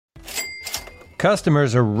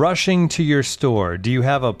Customers are rushing to your store. Do you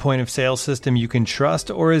have a point of sale system you can trust,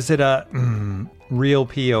 or is it a real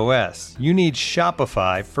POS? You need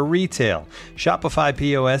Shopify for retail. Shopify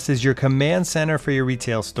POS is your command center for your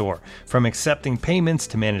retail store. From accepting payments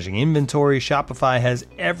to managing inventory, Shopify has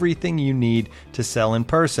everything you need to sell in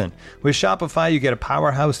person. With Shopify, you get a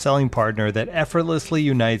powerhouse selling partner that effortlessly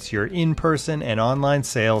unites your in-person and online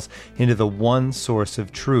sales into the one source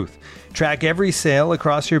of truth. Track every sale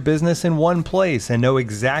across your business in one place and know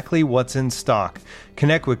exactly what's in stock.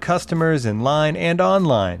 Connect with customers in line and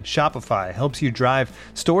online. Shopify helps you drive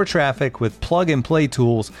store traffic with plug-and-play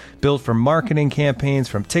tools built for marketing campaigns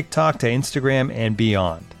from TikTok to Instagram and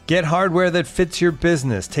beyond. Get hardware that fits your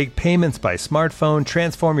business. Take payments by smartphone,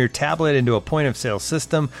 transform your tablet into a point-of-sale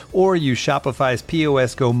system, or use Shopify's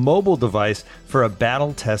POS Go mobile device for a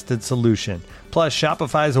battle-tested solution. Plus,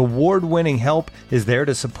 Shopify's award-winning help is there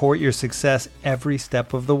to support your success every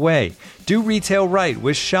step of the way. Do retail right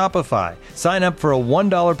with Shopify. Sign up for a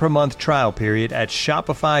 $1 per month trial period at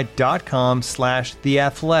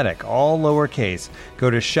shopify.com/theathletic, all lowercase. Go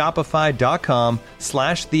to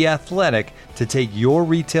shopify.com/theathletic to take your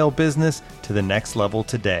retail business to the next level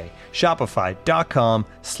today.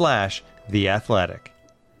 Shopify.com/theathletic.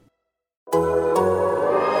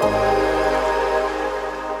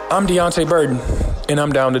 I'm Deontay Burton, and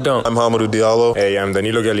I'm down to dunk. I'm Hamidou Diallo. Hey, I'm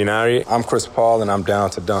Danilo Gallinari. I'm Chris Paul, and I'm down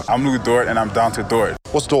to dunk. I'm Lou Dort, and I'm down to Dort.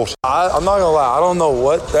 What's Dort? I'm not gonna lie, I don't know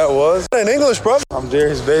what that was. In English, bro. I'm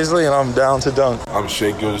Darius Baisley, and I'm down to dunk. I'm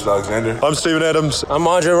Shai Gilgeous-Alexander. I'm Steven Adams. I'm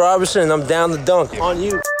Andre Robertson, and I'm down to dunk. On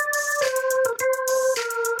you.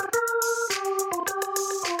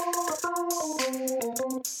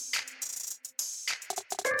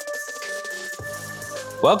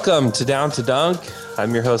 Welcome to Down to Dunk.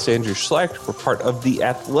 I'm your host, Andrew Schlecht. We're part of the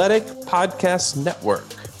Athletic Podcast Network.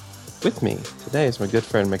 With me today is my good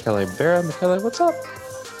friend, Michele Barra. Michele, what's up?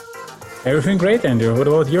 Everything great, Andrew. What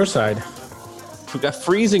about your side? We've got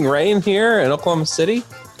freezing rain here in Oklahoma City.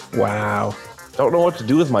 Wow. Don't know what to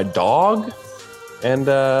do with my dog. And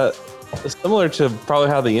similar to probably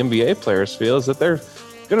how the NBA players feel is that they're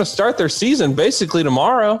going to start their season basically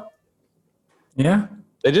tomorrow. Yeah.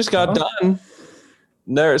 They just got done.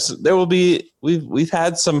 There will be we've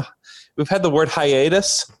had the word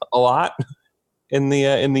hiatus a lot in the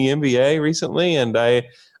NBA recently, and I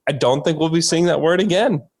don't think we'll be seeing that word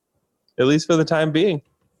again, at least for the time being.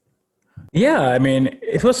 Yeah, I mean,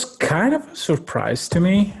 it was kind of a surprise to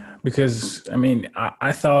me because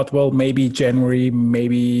I thought, well, maybe January,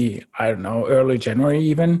 maybe I don't know, early January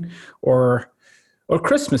even, or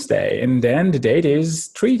Christmas Day, and then the date is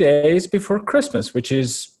 3 days before Christmas, which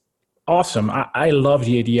is awesome. I love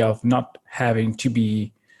the idea of not having to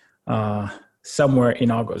be somewhere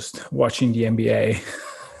in August watching the NBA,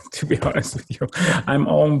 to be honest with you. I'm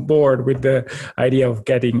on board with the idea of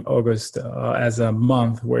getting August as a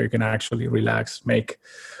month where you can actually relax, make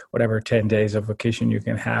whatever 10 days of vacation you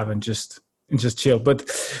can have and just chill. But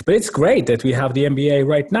it's great that we have the NBA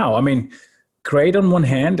right now. I mean, great on one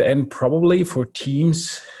hand, and probably for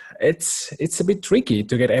teams, it's a bit tricky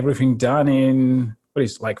to get everything done in what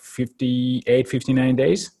is like 58, 59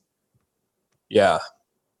 days? Yeah.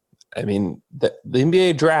 I mean, the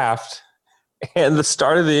NBA draft and the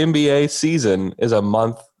start of the NBA season is a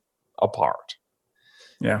month apart.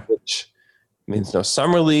 Yeah. Which means no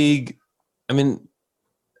summer league. I mean,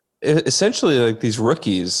 essentially like these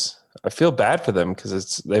rookies, I feel bad for them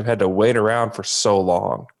because they've had to wait around for so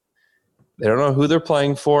long. They don't know who they're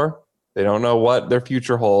playing for. They don't know what their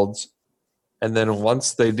future holds. And then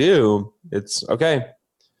once they do, it's okay.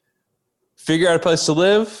 Figure out a place to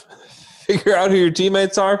live. Figure out who your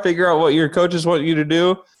teammates are. Figure out what your coaches want you to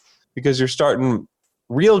do, because you're starting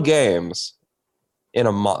real games in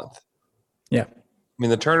a month. Yeah. I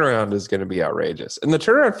mean, the turnaround is going to be outrageous. And the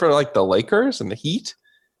turnaround for like the Lakers and the Heat,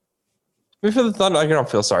 I mean, for the Thunder, I don't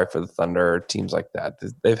feel sorry for the Thunder or teams like that.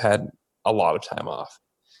 They've had a lot of time off.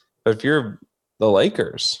 But if you're the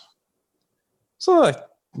Lakers, so like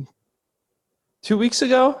 2 weeks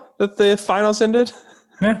ago that the finals ended.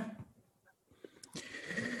 Yeah.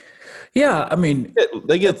 Yeah, I mean,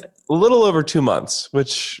 they get a little over 2 months,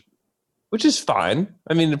 which is fine.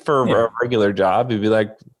 I mean, for a regular job, you'd be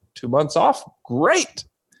like 2 months off, great.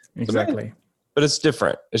 Exactly. But it's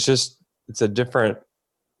different. It's different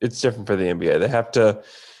for the NBA. They have to,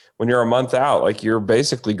 when you're a month out, like you're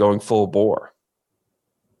basically going full bore.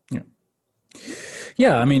 Yeah.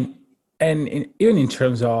 Yeah, I mean, and even in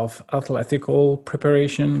terms of athletical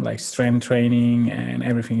preparation, like strength training and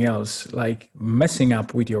everything else, like messing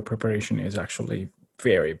up with your preparation is actually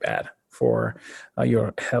very bad for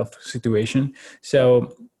your health situation.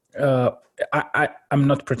 So I'm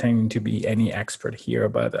not pretending to be any expert here,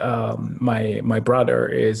 but my brother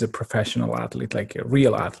is a professional athlete, like a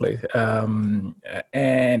real athlete,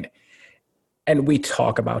 and we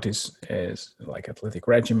talk about his like athletic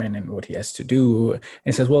regimen and what he has to do. And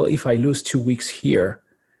he says, well, if I lose 2 weeks here,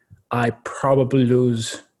 I probably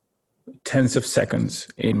lose tens of seconds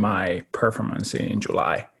in my performance in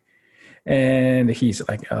July. And he's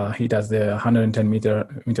like, he does the 110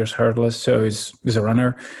 meters hurdles, so he's a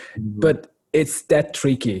runner. Mm-hmm. But it's that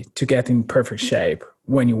tricky to get in perfect shape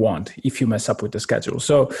when you want, if you mess up with the schedule.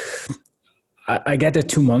 So I get that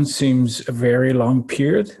 2 months seems a very long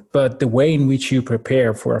period, but the way in which you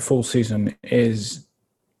prepare for a full season is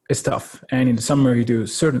tough. And in the summer, you do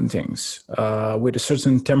certain things with a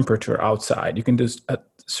certain temperature outside. You can do a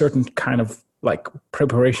certain kind of like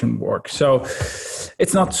preparation work. So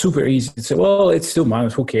it's not super easy to say, well, it's 2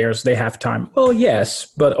 months, who cares? They have time. Well, yes,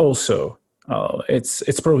 but also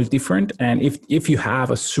it's probably different. And if you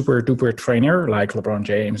have a super duper trainer like LeBron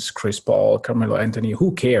James, Chris Paul, Carmelo Anthony,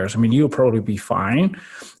 who cares? I mean, you'll probably be fine,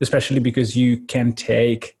 especially because you can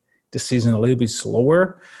take the season a little bit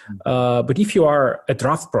slower. But if you are a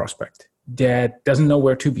draft prospect that doesn't know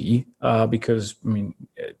where to be, because I mean,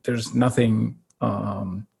 there's nothing,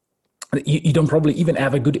 you don't probably even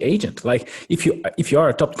have a good agent. Like if you are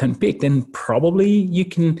a top 10 pick, then probably you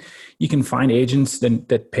can find agents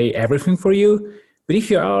that pay everything for you. But if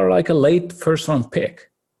you are like a late first round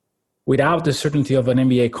pick without the certainty of an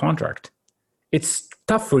NBA contract, it's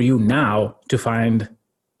tough for you now to find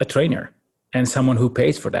a trainer and someone who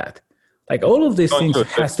pays for that. Like all of these things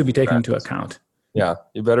has to be taken into account. Yeah,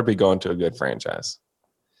 you better be going to a good franchise.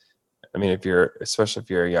 I mean, especially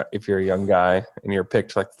if you're a young guy and you're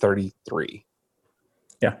picked like 33,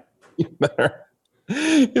 yeah, you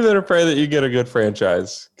better pray that you get a good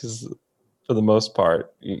franchise, because for the most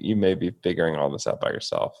part, you may be figuring all this out by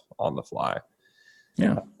yourself on the fly.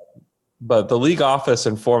 Yeah. But the league office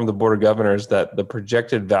informed the board of governors that the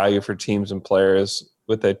projected value for teams and players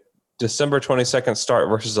with a December 22nd start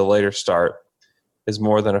versus a later start is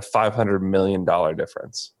more than a $500 million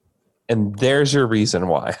difference. And there's your reason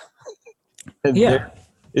why. And there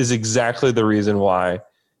is exactly the reason why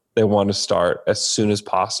they want to start as soon as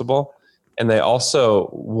possible. And they also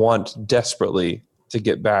want desperately to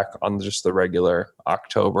get back on just the regular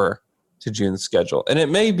October to June schedule. And it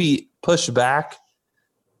may be pushed back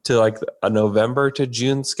to like a November to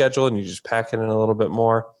June schedule, and you just pack it in a little bit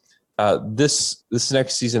more. This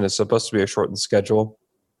next season is supposed to be a shortened schedule,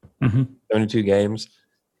 72 games.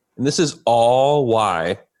 And this is all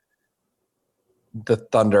why the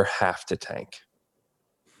Thunder have to tank.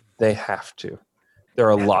 They have to. There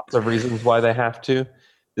are lots of reasons why they have to.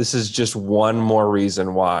 This is just one more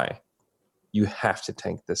reason why you have to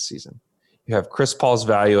tank this season. You have Chris Paul's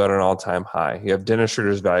value at an all-time high. You have Dennis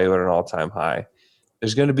Schroeder's value at an all-time high.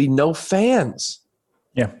 There's going to be no fans.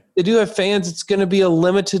 Yeah. They do have fans. It's going to be a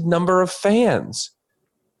limited number of fans.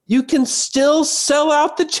 You can still sell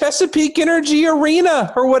out the Chesapeake Energy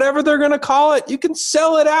Arena or whatever they're going to call it. You can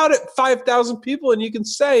sell it out at 5,000 people, and you can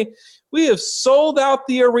say, we have sold out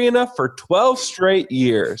the arena for 12 straight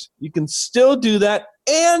years. You can still do that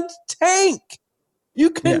and tank. You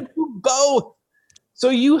can do both. So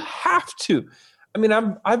you have to. I mean,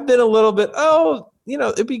 I've been a little bit,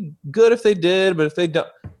 it'd be good if they did, but if they don't.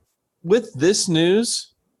 With this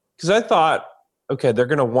news, because I thought, okay, they're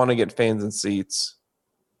going to want to get fans and seats.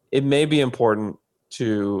 It may be important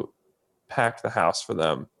to pack the house for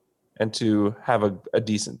them and to have a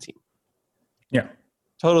decent team. Yeah.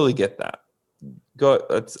 Totally get that.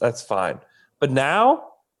 That's fine. But now,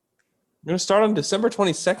 you're going to start on December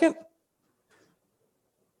 22nd?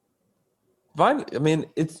 Fine. I mean,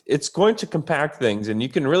 it's going to compact things, and you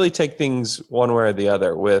can really take things one way or the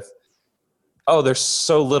other with, there's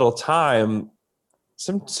so little time.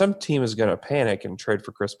 Some team is going to panic and trade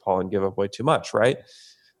for Chris Paul and give up way too much, right?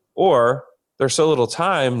 Or there's so little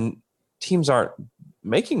time, teams aren't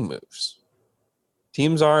making moves.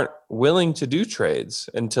 Teams aren't willing to do trades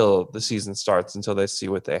until the season starts, until they see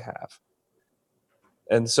what they have.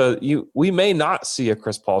 And so we may not see a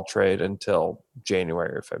Chris Paul trade until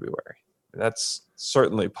January or February. That's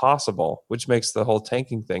certainly possible, which makes the whole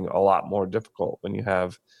tanking thing a lot more difficult when you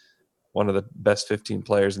have one of the best 15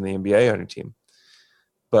 players in the NBA on your team.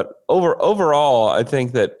 But overall, I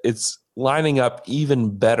think that it's lining up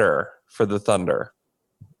even better for the Thunder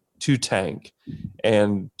to tank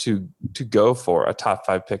and to go for a top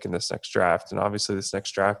 5 pick in this next draft. And obviously this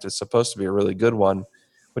next draft is supposed to be a really good one,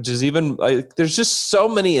 which is even like, there's just so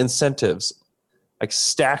many incentives like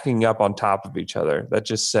stacking up on top of each other that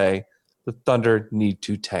just say the Thunder need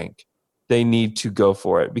to tank. They need to go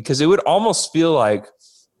for it, because it would almost feel like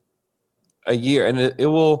a year, and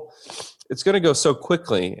it's going to go so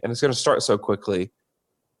quickly, and it's going to start so quickly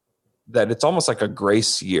that it's almost like a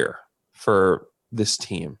grace year for this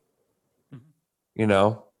team. You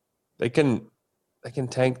know, they can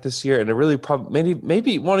tank this year, and it really probably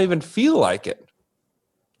maybe it won't even feel like it.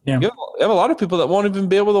 Yeah. You have a lot of people that won't even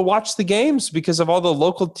be able to watch the games because of all the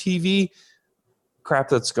local TV crap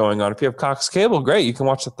that's going on. If you have Cox Cable, great, you can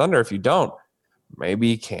watch the Thunder. If you don't, maybe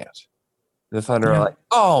you can't. The Thunder are like,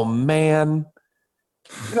 oh man,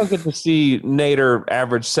 you don't get to see Nader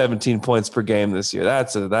average 17 points per game this year.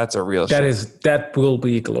 That's a real shame. That will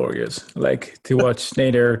be glorious. Like to watch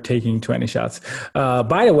Nader taking 20 shots.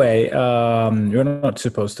 By the way, you're not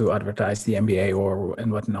supposed to advertise the NBA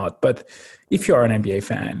and whatnot, but if you are an NBA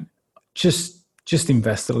fan, just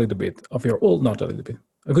invest a little bit of your, well, not a little bit,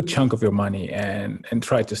 a good chunk of your money and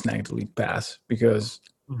try to snag the league pass because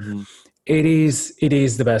it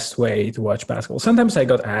is the best way to watch basketball. Sometimes I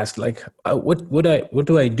got asked like, what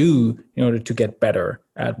do I do in order to get better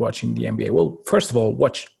at watching the NBA? Well, first of all,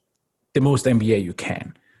 watch the most NBA you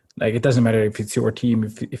can. Like it doesn't matter if it's your team,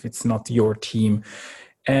 if it's not your team.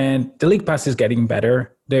 And the league pass is getting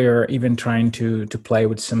better. They're even trying to play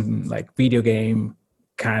with some like video game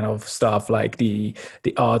kind of stuff, like the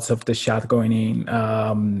odds of the shot going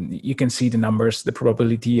in. You can see the numbers, the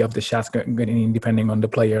probability of the shots going in, depending on the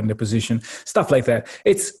player and the position, stuff like that.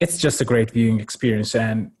 It's just a great viewing experience.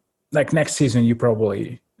 And like next season, you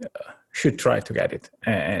probably should try to get it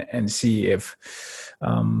and see if,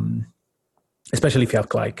 especially if you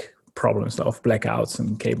have like problems of blackouts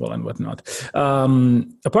and cable and whatnot.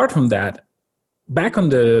 Apart from that, back on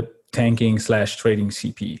the tanking / trading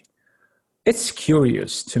CP, it's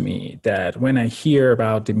curious to me that when I hear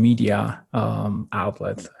about the media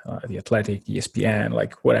outlet, The Athletic, ESPN,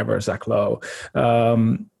 like whatever, Zach Lowe,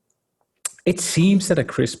 it seems that a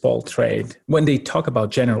Chris Paul trade, when they talk about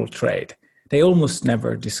general trade, they almost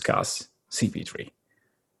never discuss CP3.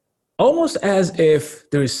 Almost as if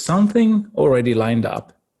there is something already lined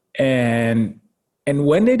up. And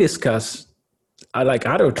when they discuss like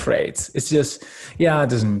other trades, it's just, it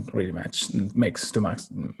doesn't really make too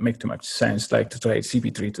much sense, like to trade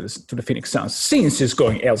CP3 to the Phoenix Suns since it's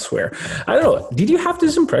going elsewhere. I don't know. Did you have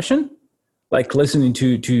this impression, like listening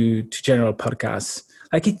to general podcasts?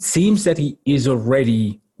 Like it seems that he is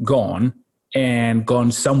already gone and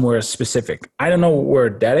gone somewhere specific. I don't know where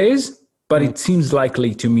that is, but it seems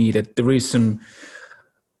likely to me that there is some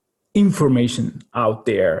information out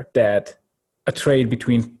there that a trade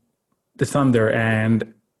between the Thunder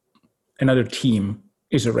and another team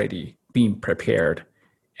is already being prepared.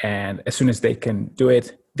 And as soon as they can do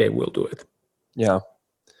it, they will do it. Yeah.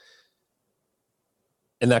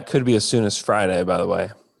 And that could be as soon as Friday, by the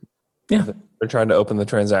way. Yeah. They're trying to open the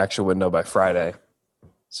transaction window by Friday.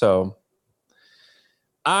 So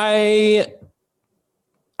I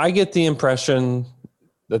get the impression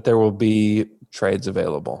that there will be trades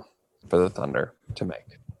available for the Thunder to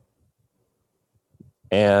make.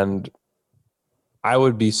 And I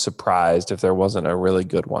would be surprised if there wasn't a really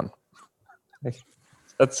good one.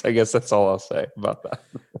 I guess that's all I'll say about that.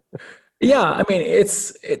 Yeah, I mean,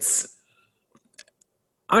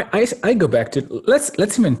 I go back to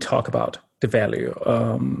let's even talk about the value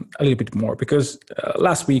a little bit more, because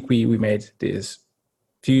last week we made these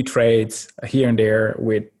few trades here and there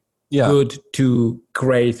with good to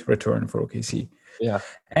great return for OKC. Yeah,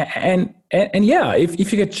 and yeah, if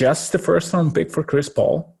you get just the first round pick for Chris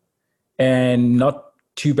Paul and not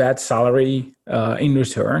too bad salary in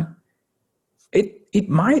return,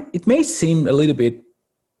 it may seem a little bit,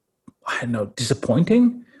 I don't know,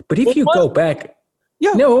 disappointing. But if you go back,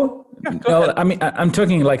 I mean, I'm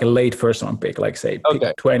talking like a late first round pick, like say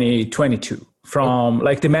pick 2022 from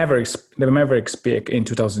like the Mavericks pick in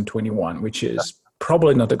 2021, which is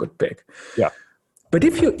probably not a good pick. Yeah. But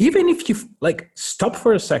if you like stop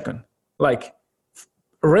for a second, like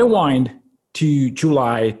rewind to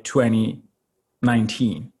July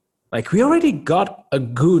 2019, like we already got a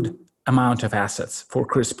good amount of assets for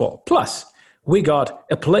Chris Paul. Plus, we got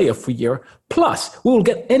a playoff year. Plus, we'll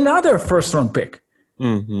get another first-round pick.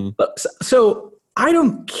 Mm-hmm. So I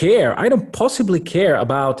don't care. I don't possibly care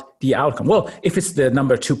about the outcome. Well, if it's the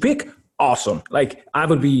number 2 pick, awesome. Like I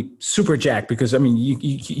would be super jacked because I mean,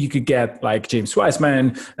 you could get like James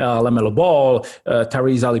Wiseman, LaMelo Ball,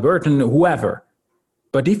 Tyrese Haliburton, whoever.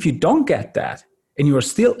 But if you don't get that, and you are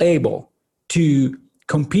still able to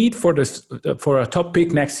compete for a top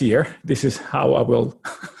pick next year, this is how I will.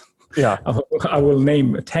 Yeah, I will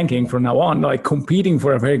name tanking from now on, like competing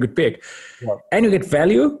for a very good pick, and you get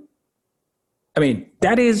value. I mean,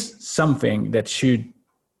 that is something that should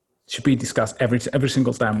should be discussed every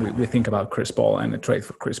single time we think about Chris Paul and a trade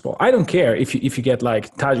for Chris Paul. I don't care if you get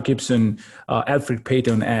like Taj Gibson, Alfred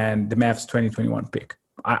Payton, and the Mavs 2021 pick.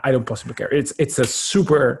 I don't possibly care. It's a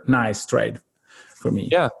super nice trade for me.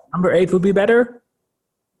 Yeah. Number 8 would be better.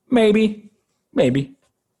 Maybe.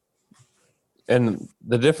 And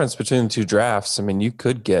the difference between the two drafts, I mean, you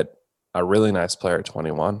could get a really nice player at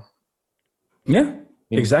 21. Yeah,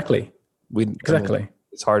 exactly. Exactly. I mean,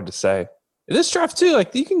 it's hard to say. This draft too,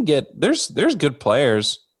 like you can get there's good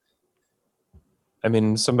players. I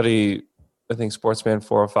mean, somebody, I think Sportsman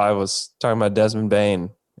 405 was talking about Desmond Bain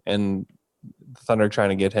and the Thunder trying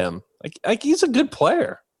to get him. Like he's a good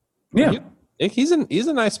player. Yeah, he's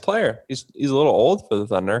a nice player. He's a little old for the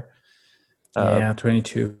Thunder.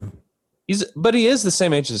 22. But he is the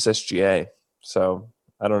same age as SGA, so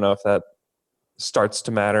I don't know if that starts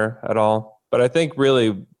to matter at all. But I think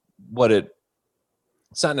really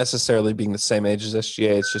it's not necessarily being the same age as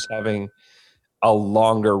SGA. It's just having a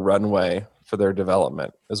longer runway for their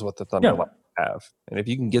development is what the Thunder have. And if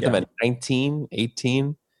you can get them at 19,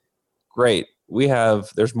 18, great.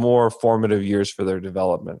 There's more formative years for their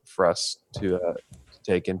development for us to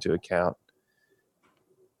take into account.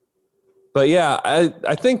 But yeah,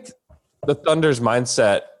 I think the Thunder's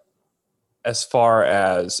mindset as far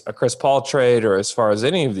as a Chris Paul trade or as far as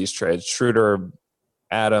any of these trades, Schroeder,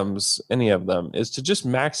 Adams, any of them, is to just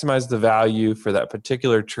maximize the value for that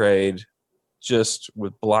particular trade just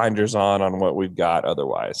with blinders on what we've got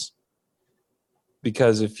otherwise.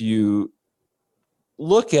 Because if you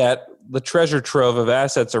look at the treasure trove of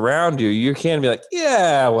assets around you, you can be like,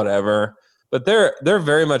 yeah, whatever. But they're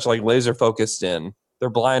very much like laser focused in. Their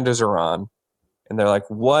blinders are on. And they're like,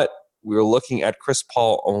 what? We're looking at Chris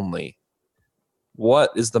Paul only. What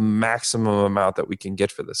is the maximum amount that we can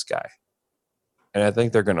get for this guy? And I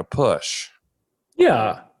think they're going to push.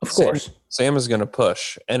 Yeah, of course. Sam is going to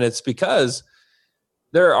push. And it's because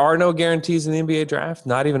there are no guarantees in the NBA draft,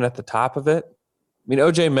 not even at the top of it. I mean,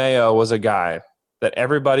 OJ Mayo was a guy that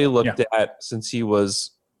everybody looked at since he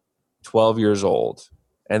was 12 years old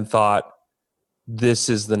and thought, this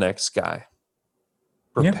is the next guy.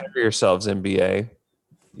 Prepare yourselves, NBA.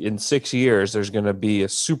 In 6 years, there's going to be a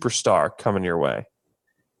superstar coming your way.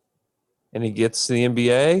 And he gets to the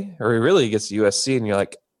NBA, or he really gets to USC, and you're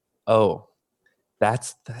like, oh,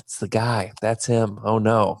 that's the guy. That's him. Oh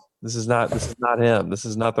no, this is not him. This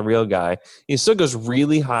is not the real guy. He still goes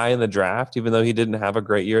really high in the draft, even though he didn't have a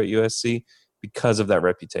great year at USC because of that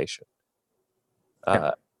reputation.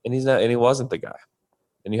 And he wasn't the guy.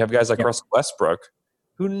 And you have guys like Russell Westbrook,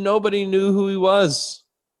 who nobody knew who he was.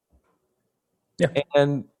 Yeah.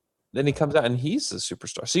 And then he comes out and he's a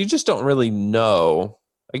superstar. So you just don't really know.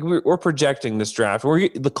 Like we're projecting this draft.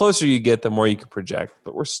 The closer you get, the more you can project.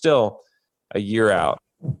 But we're still a year out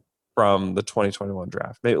from the 2021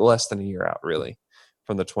 draft. Maybe less than a year out, really,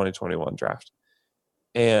 from the 2021 draft.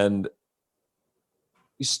 And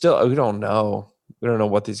we don't know. We don't know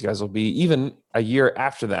what these guys will be. Even a year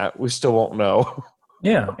after that, we still won't know.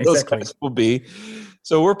 Yeah, what those guys will be.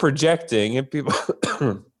 So we're projecting, and people,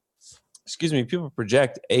 people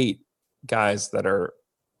project 8 guys that are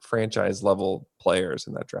franchise level players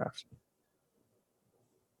in that draft.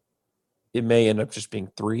 It may end up just being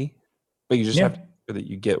 3, but you just have to make sure that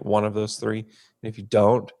you get one of those 3. And if you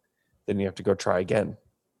don't, then you have to go try again.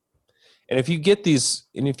 And if you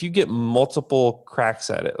get multiple cracks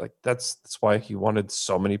at it, like that's why he wanted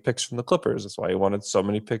so many picks from the Clippers. That's why he wanted so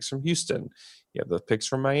many picks from Houston. You have the picks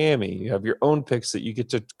from Miami. You have your own picks that you get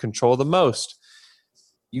to control the most.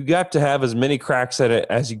 You got to have as many cracks at it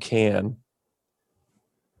as you can,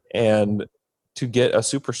 and to get a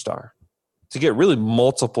superstar, to get really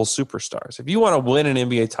multiple superstars. If you want to win an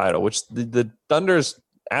NBA title, which the Thunder's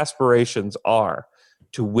aspirations are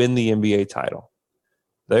to win the NBA title,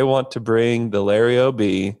 they want to bring the Larry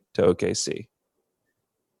O.B. to OKC.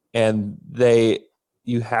 And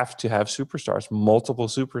you have to have superstars, multiple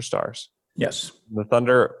superstars. Yes. The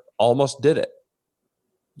Thunder almost did it.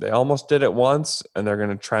 They almost did it once, and they're going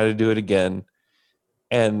to try to do it again.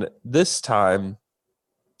 And this time,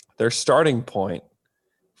 their starting point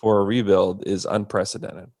for a rebuild is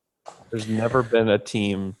unprecedented. There's never been a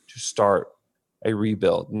team to start a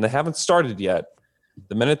rebuild, and they haven't started yet.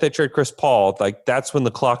 The minute they trade Chris Paul, like that's when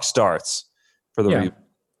the clock starts for the rebuild.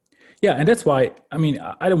 Yeah, and that's why, I mean,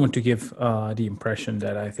 I don't want to give the impression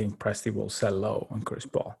that I think Presti will sell low on Chris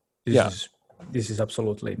Paul. This is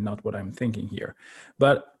absolutely not what I'm thinking here.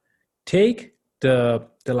 But take the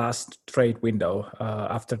last trade window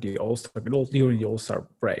after the All-Star, during the All-Star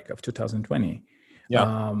break of 2020.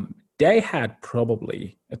 Yeah. They had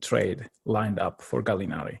probably a trade lined up for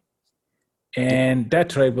Gallinari. And that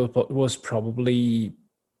trade was probably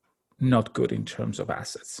not good in terms of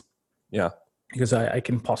assets. Yeah. Because I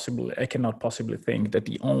cannot possibly think that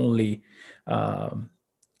the only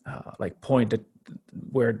point that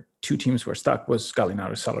where two teams were stuck was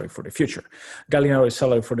Gallinari's salary for the future. Gallinari's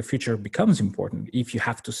salary for the future becomes important if you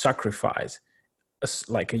have to sacrifice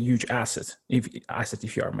a huge asset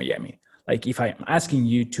if you are Miami. Like if I'm asking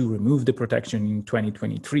you to remove the protection in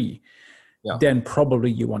 2023, then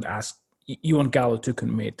probably you want Gallo to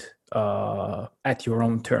commit at your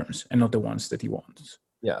own terms and not the ones that he wants.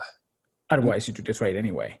 Yeah. Otherwise, you do the trade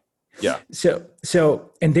anyway. Yeah.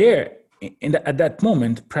 So and there, at that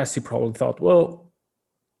moment, Presti probably thought, well,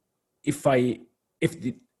 if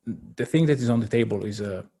the thing that is on the table is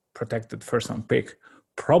a protected first-round pick,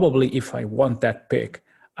 probably if I want that pick,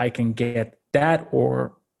 I can get that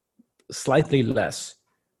or slightly less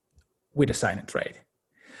with a sign and trade.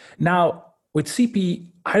 Now, with CP,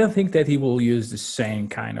 I don't think that he will use the same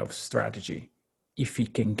kind of strategy. If he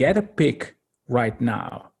can get a pick right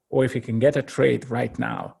now, or if he can get a trade right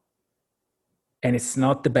now, and it's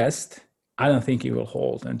not the best, I don't think he will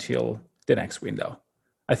hold until the next window.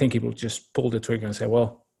 I think he will just pull the trigger and say,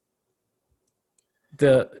 well,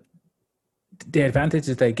 the advantage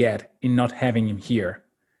that I get in not having him here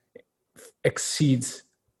exceeds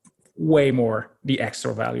way more the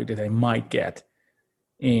extra value that I might get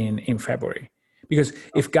in February. Because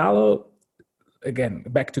if Gallo, again,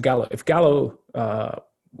 back to Gallo, if Gallo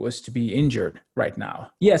was to be injured right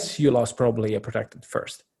now, yes, you lost probably a protected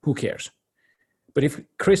first. Who cares? But if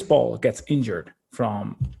Chris Paul gets injured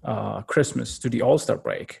from Christmas to the All-Star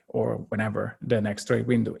break or whenever the next trade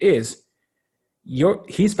window is,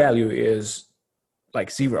 his value is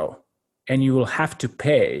like zero, and you will have to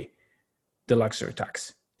pay the luxury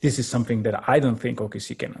tax. This is something that I don't think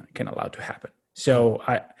OKC can allow to happen. So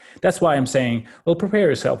that's why I'm saying, well, prepare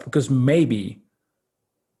yourself, because maybe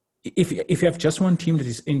if you have just one team that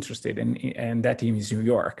is interested and that team is New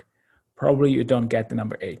York, probably you don't get the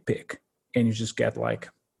number 8 pick, and you just get like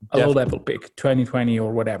a low-level pick, 2020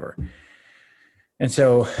 or whatever. And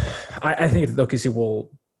so I think that OKC will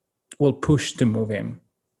push to move him,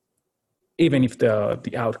 even if the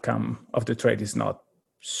outcome of the trade is not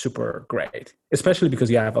super great, especially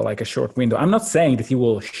because you have a short window. I'm not saying that he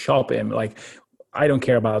will shop him. Like, I don't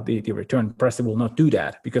care about the return. Preston will not do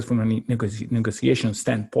that, because from a negotiation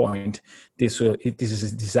standpoint, this is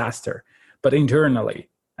a disaster. But internally,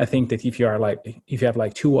 I think that if you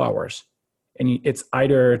have 2 hours and it's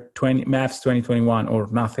either Mavs 2021 or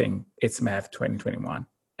nothing, it's Mavs 2021,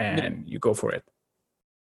 and you go for it.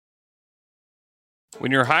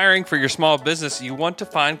 When you're hiring for your small business, you want to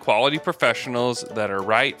find quality professionals that are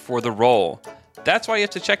right for the role. That's why you have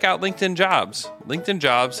to check out LinkedIn Jobs. LinkedIn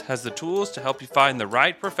Jobs has the tools to help you find the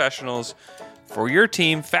right professionals for your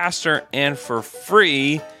team faster and for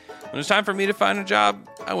free. When it was time for me to find a job,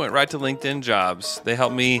 I went right to LinkedIn Jobs. They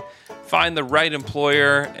helped me find the right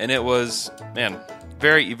employer, and it was,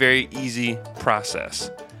 very, very easy process.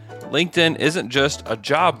 LinkedIn isn't just a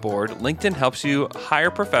job board. LinkedIn helps you hire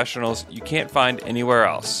professionals you can't find anywhere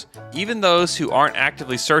else. Even those who aren't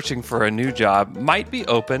actively searching for a new job might be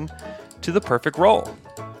open to the perfect role.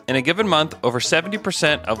 In a given month, over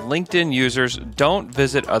 70% of LinkedIn users don't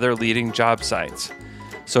visit other leading job sites.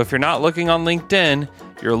 So if you're not looking on LinkedIn,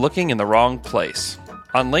 you're looking in the wrong place.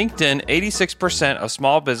 On LinkedIn, 86% of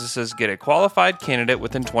small businesses get a qualified candidate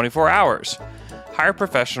within 24 hours. Hire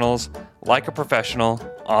professionals like a professional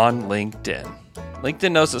on LinkedIn.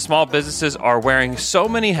 LinkedIn knows that small businesses are wearing so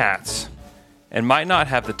many hats and might not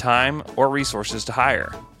have the time or resources to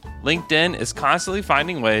hire. LinkedIn is constantly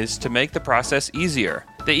finding ways to make the process easier.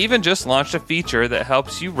 They even just launched a feature that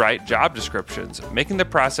helps you write job descriptions, making the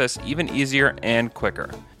process even easier and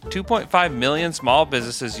quicker. 2.5 million small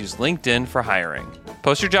businesses use LinkedIn for hiring.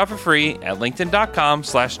 Post your job for free at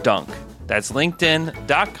linkedin.com/dunk. That's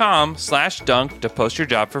linkedin.com/dunk to post your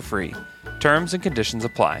job for free. Terms and conditions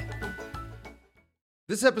apply.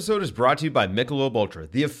 This episode is brought to you by Michelob Ultra,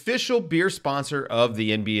 the official beer sponsor of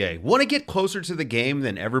the NBA. Want to get closer to the game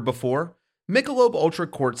than ever before? Michelob Ultra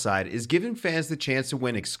Courtside is giving fans the chance to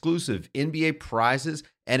win exclusive NBA prizes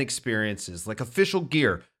and experiences like official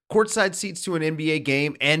gear, courtside seats to an NBA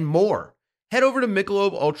game, and more. Head over to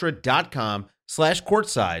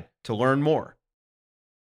MichelobUltra.com/courtside to learn more.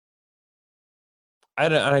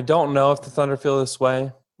 I don't know if the Thunder feel this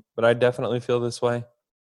way, but I definitely feel this way,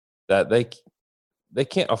 that they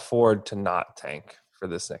can't afford to not tank for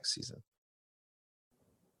this next season.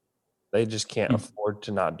 They just can't afford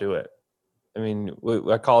to not do it. I mean,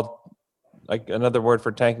 I called like another word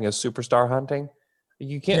for tanking is superstar hunting.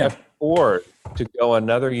 You can't afford to go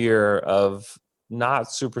another year of not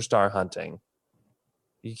superstar hunting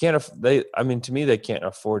you can't. To me, they can't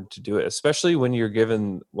afford to do it, especially when you're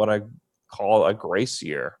given what I call a grace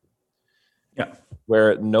year. Yeah,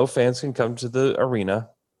 where no fans can come to the arena.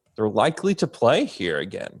 They're likely to play here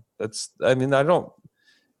again.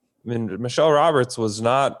 Michelle Roberts was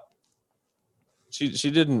not.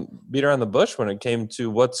 She didn't beat around the bush when it came to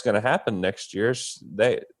what's going to happen next year.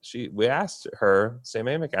 We asked her, Sam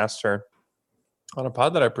Amick asked her on a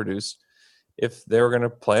pod that I produced if they were going to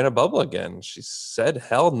play in a bubble again. She said,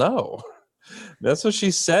 "Hell no." That's what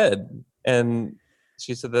she said, and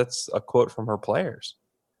she said that's a quote from her players.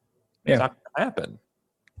 Yeah. It's not going to happen.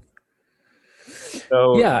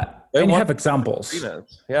 So yeah, and you have examples.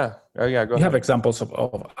 Yeah. Oh, yeah. Go ahead. You have examples of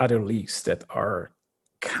other leagues that are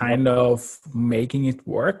kind of making it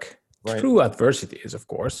work through adversities, of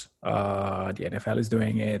course. The NFL is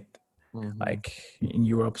doing it. Mm-hmm. Like in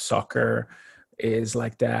Europe, soccer is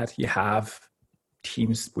like that. You have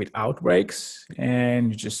teams with outbreaks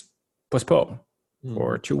and you just postpone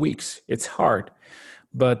for 2 weeks. It's hard.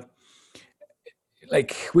 But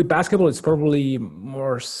like with basketball, it's probably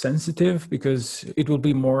more sensitive because it will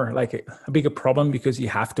be more like a bigger problem because you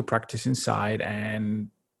have to practice inside and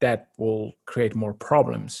that will create more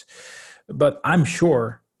problems. But I'm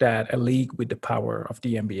sure that a league with the power of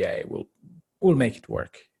the NBA will make it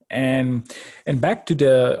work. And back to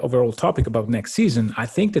the overall topic about next season, I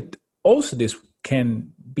think that also this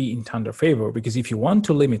can be in Thunder favor because if you want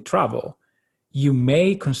to limit travel, you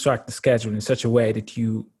may construct the schedule in such a way that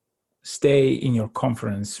you stay in your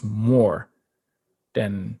conference more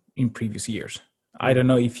than in previous years. I don't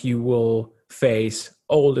know if you will face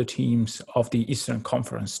all the teams of the Eastern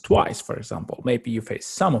Conference twice, for example. Maybe you face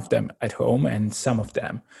some of them at home and some of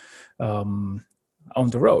them on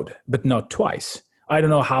the road, but not twice. I don't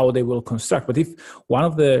know how they will construct, but if one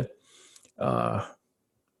of the,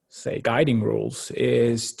 guiding rules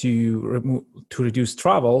is to reduce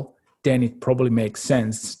travel, then it probably makes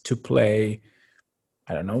sense to play,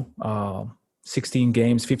 16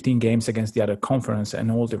 games, 15 games against the other conference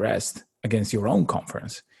and all the rest against your own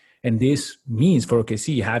conference. And this means for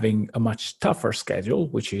OKC having a much tougher schedule,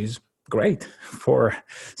 which is great for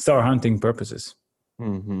star hunting purposes.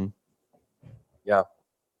 Mm-hmm. Yeah.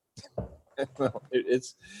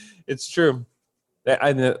 It's true.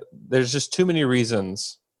 There's just too many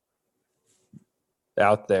reasons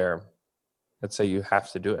out there that say you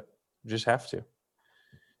have to do it. You just have to.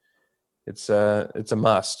 It's a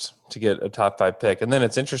must to get a top 5 pick. And then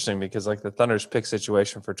it's interesting because like the Thunder's pick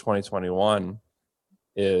situation for 2021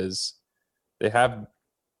 is they have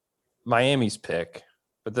Miami's pick,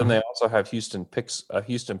 but then they also have a Houston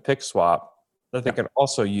pick swap that they can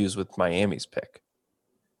also use with Miami's pick.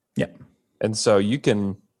 Yeah. And so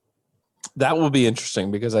that will be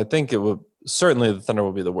interesting because I think certainly the Thunder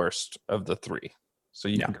will be the worst of the 3. So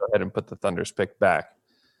you can go ahead and put the Thunder's pick back.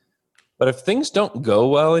 But if things don't go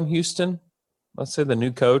well in Houston, let's say the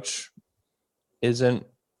new coach isn't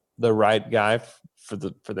the right guy for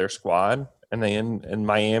their squad, and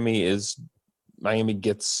Miami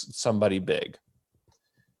gets somebody big,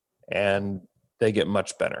 and they get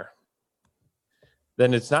much better,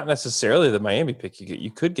 then it's not necessarily the Miami pick you get.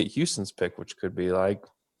 You could get Houston's pick, which could be like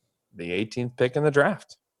the 18th pick in the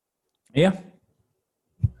draft. Yeah.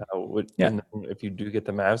 And if you do get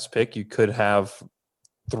the Mavs pick, you could have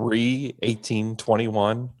 3, 18,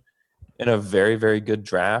 21 in a very, very good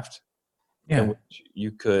draft. Yeah. In which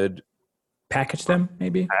you could package them,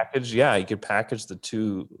 maybe. You could package the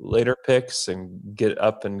 2 later picks and get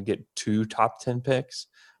 2 top 10 picks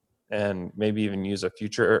and maybe even use a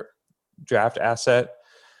future draft asset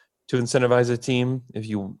to incentivize a team if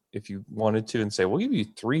you wanted to and say, we'll give you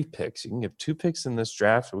 3 picks. You can give 2 picks in this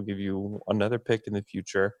draft. We'll give you another pick in the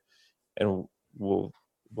future, and we'll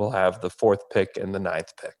have the 4th pick and the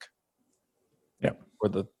 9th pick. Yeah. Or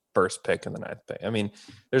the first pick and the 9th pick. I mean,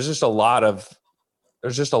 there's just a lot of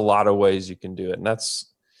ways you can do it. And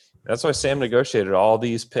that's why Sam negotiated all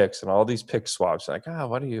these picks and all these pick swaps. Like,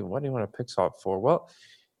 what do you want a pick swap for? Well,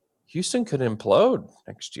 Houston could implode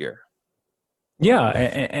next year. Yeah,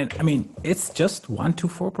 and I mean, it's just 1 to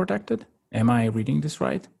 4 protected. Am I reading this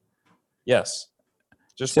right? Yes.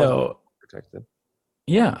 Just so protected.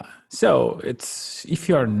 Yeah. So it's if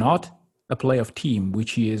you are not a playoff team,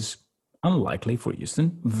 which is unlikely for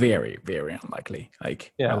Houston, very, very unlikely.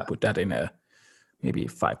 Like I'll put that in maybe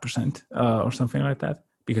 5% or something like that,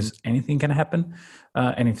 because anything can happen.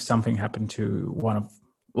 And if something happened to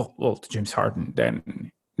to James Harden,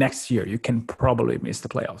 then next year you can probably miss the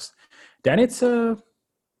playoffs. Then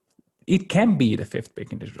it can be the 5th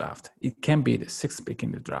pick in the draft. It can be the 6th pick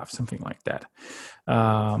in the draft, something like that.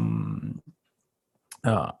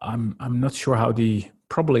 I'm not sure how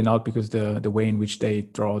probably not, because the way in which they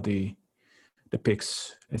draw the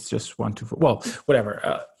picks, it's just 1, 2, 4. Well,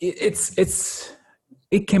 whatever.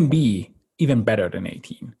 It can be even better than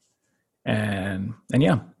 18, and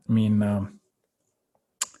yeah, I mean,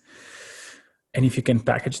 and if you can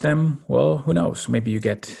package them, well, who knows? Maybe you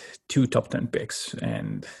get 2 top 10 picks,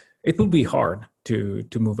 and it will be hard to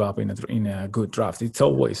move up in a good draft. It's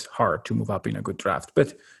always hard to move up in a good draft,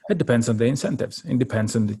 but it depends on the incentives. It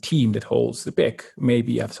depends on the team that holds the pick.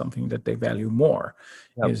 Maybe you have something that they value more,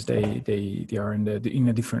 is they are in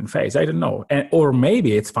a different phase. I don't know, or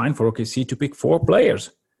maybe it's fine for OKC to pick 4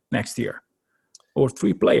 players next year, or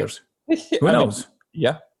 3 players. Who knows?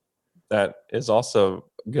 Yeah, that is also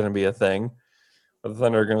going to be a thing. The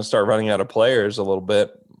Thunder are going to start running out of players a little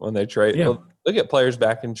bit when they trade. Yeah. They'll get players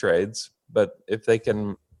back in trades, but if they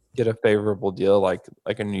can get a favorable deal like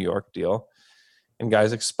a New York deal and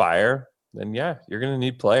guys expire, then yeah, you're going to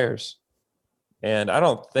need players. And I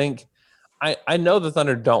don't think – I know the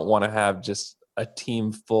Thunder don't want to have just a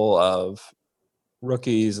team full of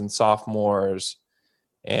rookies and sophomores,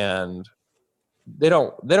 and they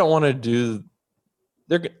don't want to do –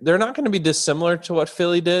 they're not going to be dissimilar to what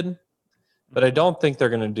Philly did, but I don't think they're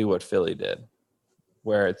going to do what Philly did,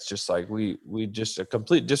 where it's just like we just a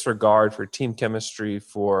complete disregard for team chemistry,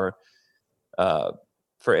 for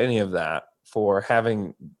any of that, for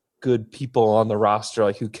having good people on the roster.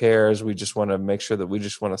 Like, who cares? We just want to make sure that we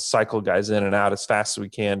just want to cycle guys in and out as fast as we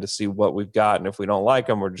can to see what we've got. And if we don't like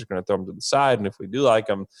them, we're just going to throw them to the side. And if we do like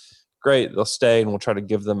them, great, they'll stay, and we'll try to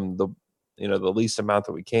give them the least amount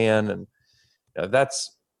that we can. And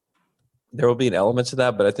there will be an element to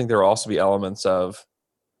that, but I think there will also be elements of,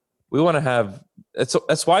 we want to have –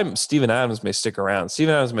 that's why Steven Adams may stick around.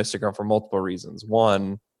 Steven Adams may stick around for multiple reasons.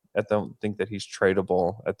 One, I don't think that he's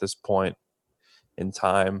tradable at this point in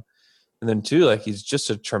time. And then 2, like, he's just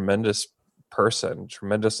a tremendous person,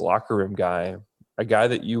 tremendous locker room guy, a guy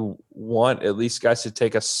that you want at least guys to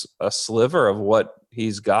take a sliver of what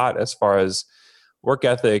he's got as far as work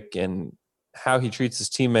ethic and how he treats his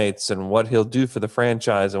teammates and what he'll do for the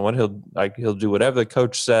franchise, and what he'll do whatever the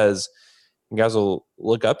coach says, and guys will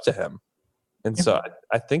look up to him. And so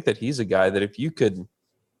I think that he's a guy that if you could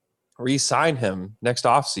re-sign him next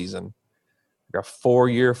offseason, like a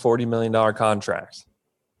 4-year, $40 million contract,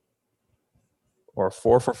 or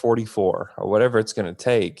 4 for 44, or whatever it's going to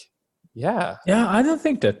take. Yeah. Yeah, I don't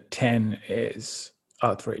think that 10 is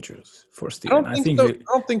outrageous for Steven. I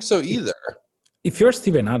don't think so either. If you're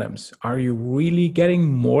Steven Adams, are you really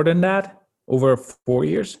getting more than that over 4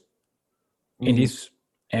 years in this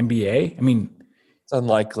NBA? I mean, it's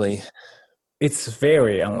unlikely. It's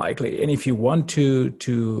very unlikely. And if you want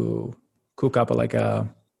to cook up a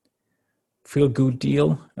feel-good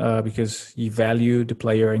deal because you value the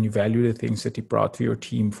player and you value the things that he brought to your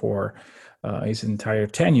team for his entire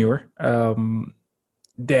tenure,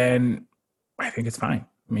 then I think it's fine.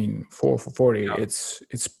 I mean, 4 for 40,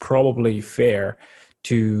 it's probably fair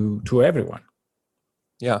to everyone.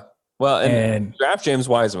 Yeah. Well, and draft James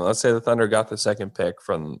Wiseman. Let's say the Thunder got the 2nd pick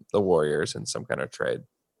from the Warriors in some kind of trade.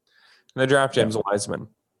 And they draft James Wiseman.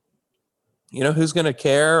 You know who's going to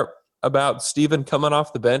care about Steven coming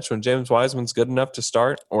off the bench when James Wiseman's good enough to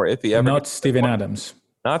start? Or if he ever... Not Steven Adams.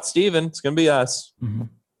 Not Steven. It's going to be us. Mm-hmm.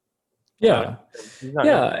 Yeah.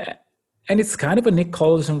 Yeah. And it's kind of a Nick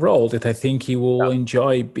Collison role that I think he will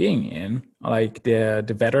enjoy being in, like the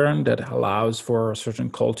veteran that allows for a certain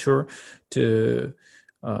culture to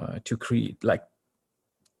create, like,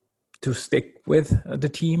 to stick with the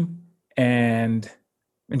team and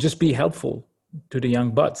just be helpful to the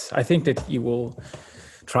young buds. I think that he will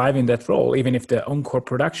thrive in that role, even if the on-court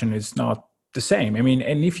production is not the same. I mean,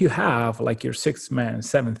 and if you have like your 6th man,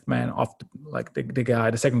 7th man off,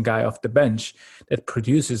 the second guy off the bench that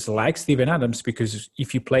produces like Steven Adams, because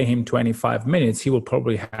if you play him 25 minutes, he will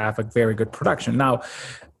probably have a very good production. Now,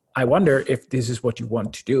 I wonder if this is what you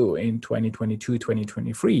want to do in 2022,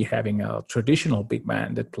 2023, having a traditional big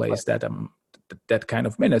man that plays that kind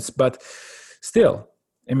of minutes. But still,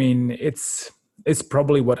 I mean, it's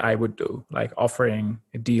probably what I would do, like offering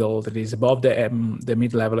a deal that is above the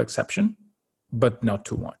mid-level exception, but not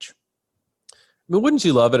too much. I mean, wouldn't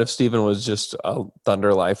you love it if Steven was just a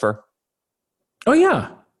Thunder lifer? Oh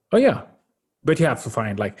yeah. But you have to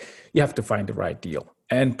find the right deal.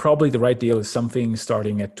 And probably the right deal is something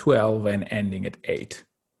starting at 12 and ending at 8.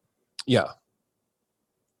 Yeah.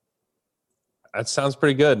 That sounds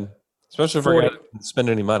pretty good, especially if we're going to spend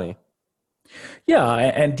any money. Yeah,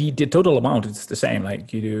 and the total amount is the same.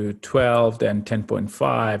 Like you do 12, then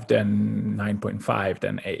 10.5, then 9.5,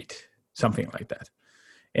 then 8, something like that.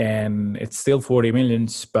 And it's still 40 million,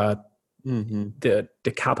 but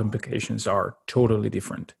the cap implications are totally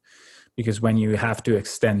different. Because when you have to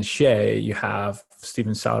extend Shea, you have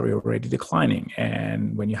Steven's salary already declining.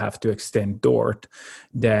 And when you have to extend Dort,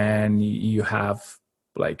 then you have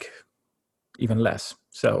like even less.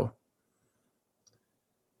 So,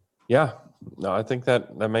 yeah, no, I think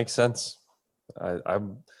that makes sense.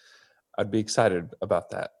 I'd be excited about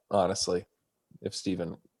that, honestly, if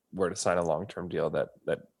Steven were to sign a long-term deal that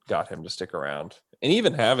got him to stick around. And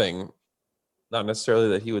even having, not necessarily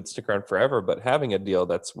that he would stick around forever, but having a deal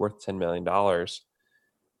that's worth $10 million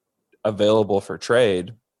available for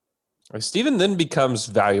trade, Steven then becomes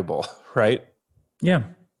valuable, right? yeah.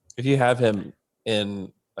 If you have him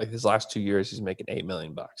in like his last 2 years, he's making $8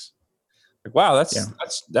 million. Like, wow,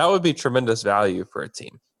 that would be tremendous value for a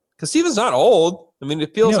team. Because Steven's not old. I mean,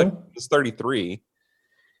 it feels like he's 33. He's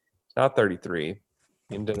not 33.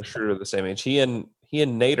 He and Dennis Schroeder are the same age. He and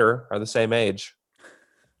Nader are the same age.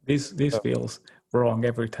 This feels wrong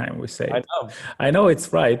every time we say it. I know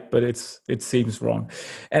it's right, but it seems wrong.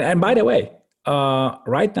 And by the way,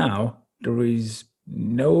 right now there is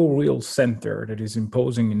no real center that is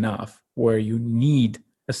imposing enough where you need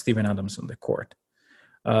a Steven Adams on the court,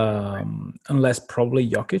 unless probably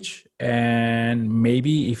Jokic, and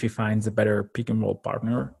maybe if he finds a better pick and roll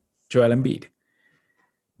partner, Joel Embiid.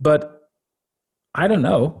 But I don't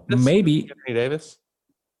know. Maybe Anthony Davis.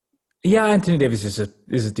 Yeah, Anthony Davis is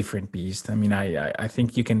a different beast. I mean, I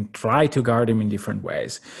think you can try to guard him in different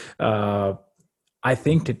ways. I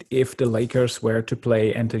think that if the Lakers were to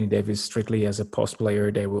play Anthony Davis strictly as a post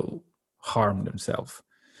player, they will harm themselves.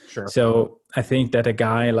 Sure. So I think that a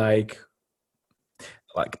guy like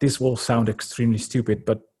this will sound extremely stupid,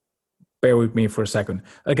 but bear with me for a second.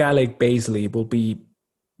 A guy like Bazley will be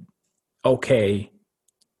okay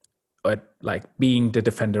at like being the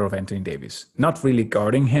defender of Anthony Davis, not really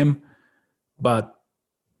guarding him, but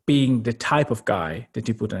being the type of guy that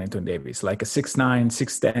you put on Anthony Davis, like a 6'9",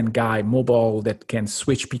 6'10" guy, mobile that can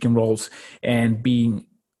switch pick and rolls and being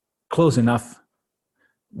close enough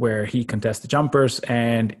where he contests the jumpers.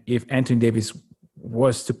 And if Anthony Davis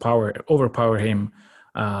was to overpower him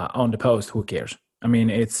on the post, who cares? I mean,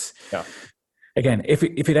 again, if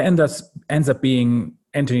it ends up being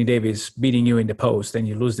Anthony Davis beating you in the post and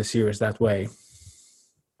you lose the series that way,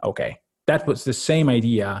 okay. That was the same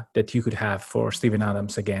idea that you could have for Steven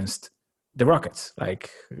Adams against the Rockets.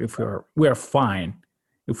 Like, if we're fine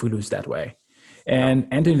if we lose that way. And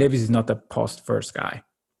Anthony Davis is not a post-first guy.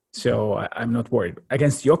 So I'm not worried.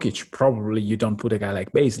 Against Jokic, probably you don't put a guy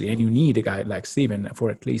like Bazley, and you need a guy like Steven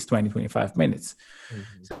for at least 20, 25 minutes.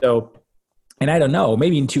 Mm-hmm. So, and I don't know,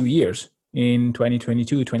 maybe in 2 years, in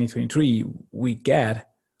 2022, 2023, we get,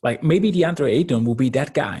 like, maybe DeAndre Ayton will be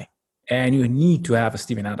that guy, and you need to have a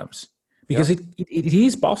Steven Adams. Because it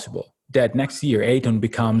is possible that next year Ayton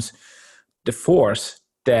becomes the force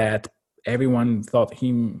that everyone thought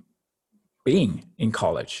him being in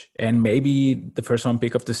college. And maybe the first round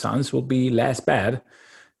pick of the Suns will be less bad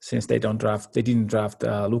since they didn't draft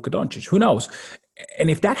Luka Doncic. Who knows? And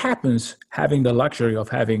if that happens, having the luxury of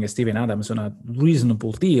having a Steven Adams on a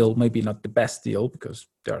reasonable deal, maybe not the best deal because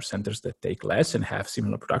there are centers that take less and have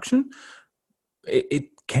similar production, it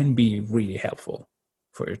can be really helpful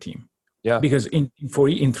for your team. Yeah, because in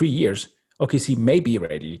 3 years, OKC may be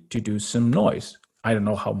ready to do some noise. I don't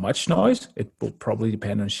know how much noise. It will probably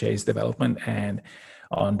depend on Shea's development and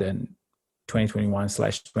on the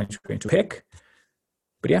 2021/2022 pick.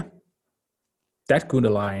 But yeah, that could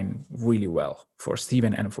align really well for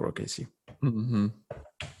Steven and for OKC. Mm-hmm.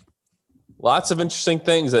 Lots of interesting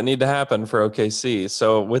things that need to happen for OKC.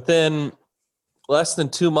 So within less than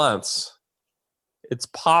 2 months, it's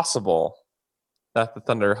possible that the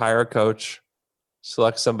Thunder hire a coach,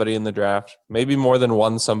 select somebody in the draft, maybe more than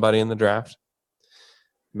one somebody in the draft,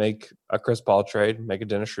 make a Chris Paul trade, make a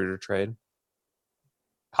Dennis Schroeder trade.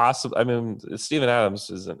 Possibly, I mean, Steven Adams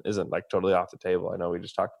isn't like totally off the table. I know we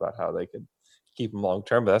just talked about how they could keep him long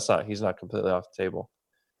term, but he's not completely off the table.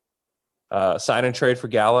 Sign and trade for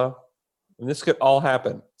Gallo, and this could all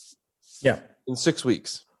happen. Yeah, in 6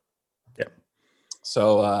 weeks. Yeah.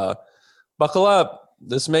 So buckle up.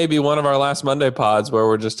 This may be one of our last Monday pods where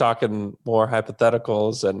we're just talking more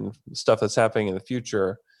hypotheticals and stuff that's happening in the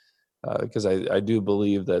future, because I do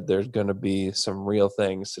believe that there's going to be some real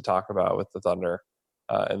things to talk about with the Thunder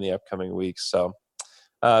in the upcoming weeks. So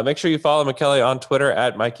make sure you follow Michele on Twitter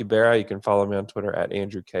at Mikey Berra. You can follow me on Twitter at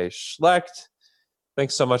Andrew K. Schlecht.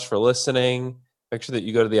 Thanks so much for listening. Make sure that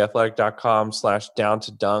you go to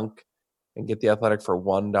theathletic.com/down-to-dunk and get The Athletic for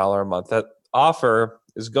 $1 a month. That offer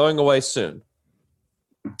is going away soon.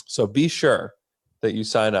 So be sure that you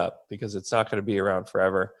sign up because it's not going to be around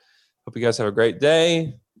forever. Hope you guys have a great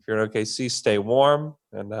day. If you're in OKC, stay warm,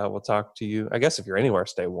 and we'll talk to you. I guess if you're anywhere,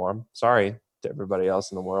 stay warm. Sorry to everybody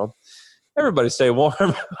else in the world. Everybody stay warm.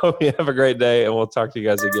 Hope you have a great day, and we'll talk to you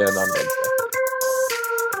guys again on Wednesday.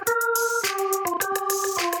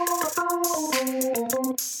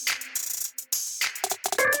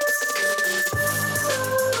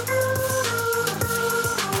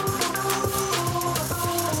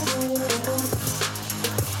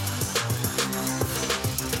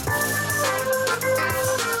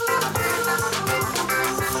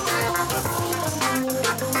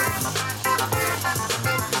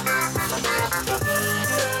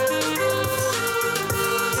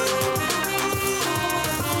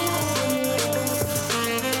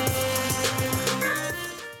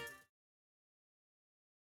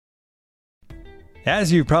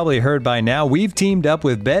 As you've probably heard by now, we've teamed up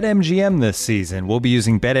with BetMGM this season. We'll be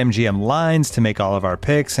using BetMGM lines to make all of our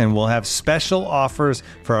picks, and we'll have special offers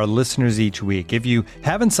for our listeners each week. If you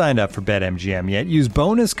haven't signed up for BetMGM yet, use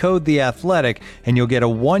bonus code The Athletic, and you'll get a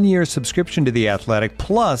 1-year subscription to The Athletic,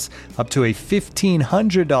 plus up to a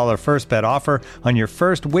 $1,500 first bet offer on your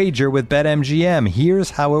first wager with BetMGM.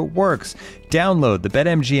 Here's how it works. Download the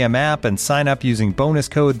BetMGM app and sign up using bonus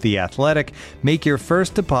code The Athletic. Make your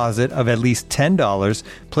first deposit of at least $10.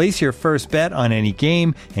 Place your first bet on any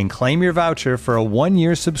game and claim your voucher for a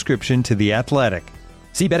 1-year subscription to The Athletic.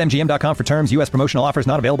 See BetMGM.com for terms. U.S. promotional offers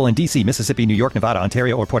not available in D.C., Mississippi, New York, Nevada,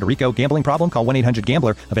 Ontario, or Puerto Rico. Gambling problem? Call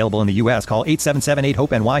 1-800-GAMBLER. Available in the U.S. Call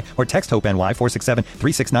 877-8-HOPE-NY or text HOPE-NY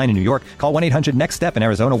 467-369 in New York. Call 1-800-NEXT-STEP in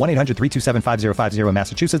Arizona. 1-800-327-5050 in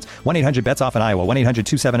Massachusetts. 1-800-BETS-OFF in Iowa.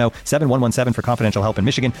 1-800-270-7117 for confidential help in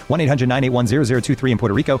Michigan. 1-800-981-0023 in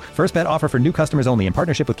Puerto Rico. First bet offer for new customers only in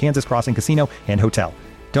partnership with Kansas Crossing Casino and Hotel.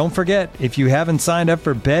 Don't forget, if you haven't signed up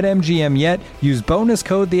for BetMGM yet, use bonus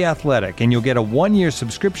code The Athletic, and you'll get a 1-year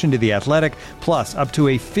subscription to The Athletic, plus up to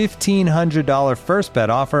a $1,500 first bet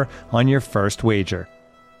offer on your first wager.